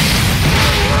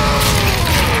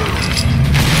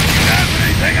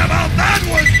 Everything about that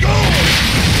was good!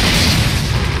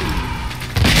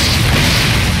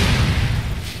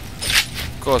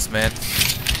 Of course, man.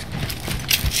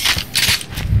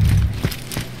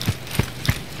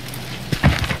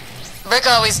 Rick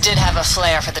always did have a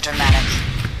flair for the dramatic.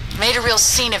 Made a real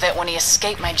scene of it when he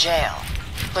escaped my jail.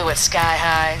 Blew it sky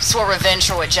high, swore revenge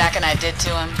for what Jack and I did to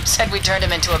him, said we turned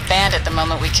him into a bandit the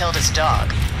moment we killed his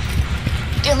dog.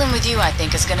 Dealing with you, I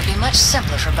think, is gonna be much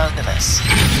simpler for both of us.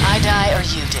 I die or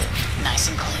you do. Nice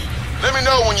and clean. Let me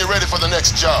know when you're ready for the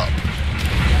next job.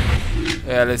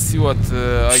 Yeah, let's see what...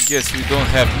 I guess we don't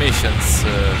have missions.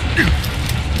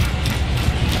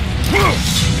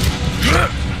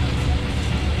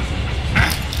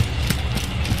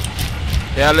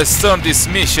 Yeah, let's turn this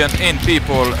mission in,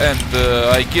 people, and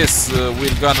I guess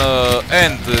we're gonna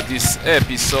end this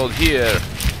episode here.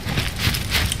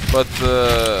 But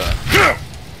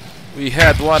we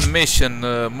had one mission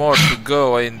more to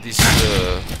go in this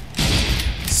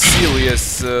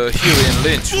series here in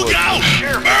Lynchwood.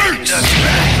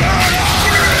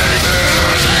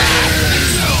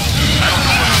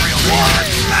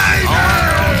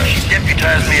 She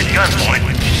deputized me at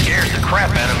gunpoint. She scares the crap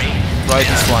out of me. Try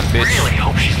this one, bitch. I really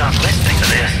hope she's not listening to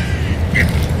this.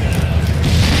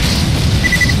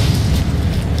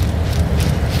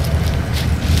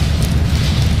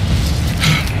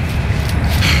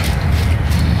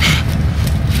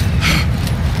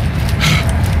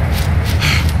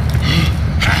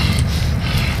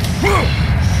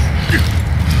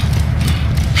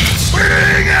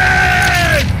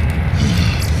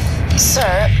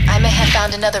 Sir, I may have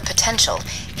found another potential.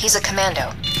 He's a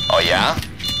commando. Oh yeah?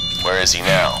 Where is he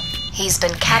now? He's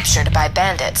been captured by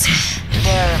bandits.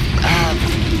 They're,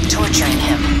 torturing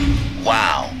him.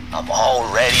 Wow, I'm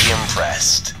already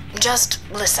impressed. Just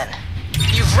listen.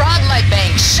 You've robbed my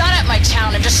bank, shot at my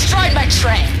town, and destroyed my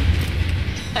train.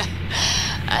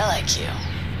 I like you.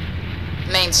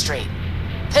 Main Street.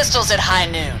 Pistols at high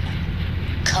noon.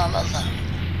 Come alone.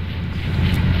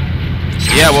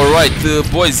 Yeah,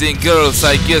 alright, boys and girls,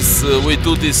 I guess we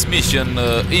do this mission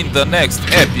in the next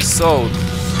episode.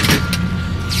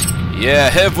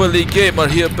 Yeah, HeavilyGamer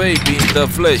here, baby, in the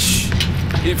flesh.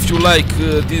 If you like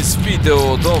this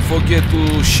video, don't forget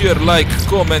to share, like,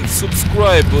 comment,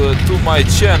 subscribe to my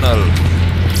channel.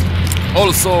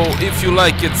 Also, if you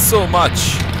like it so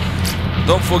much,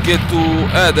 don't forget to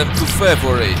add them to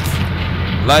favorite.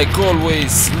 Like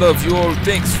always, love you all,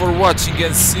 thanks for watching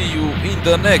and see you in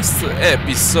the next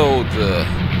episode.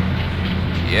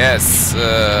 Yes,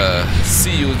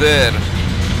 see you there.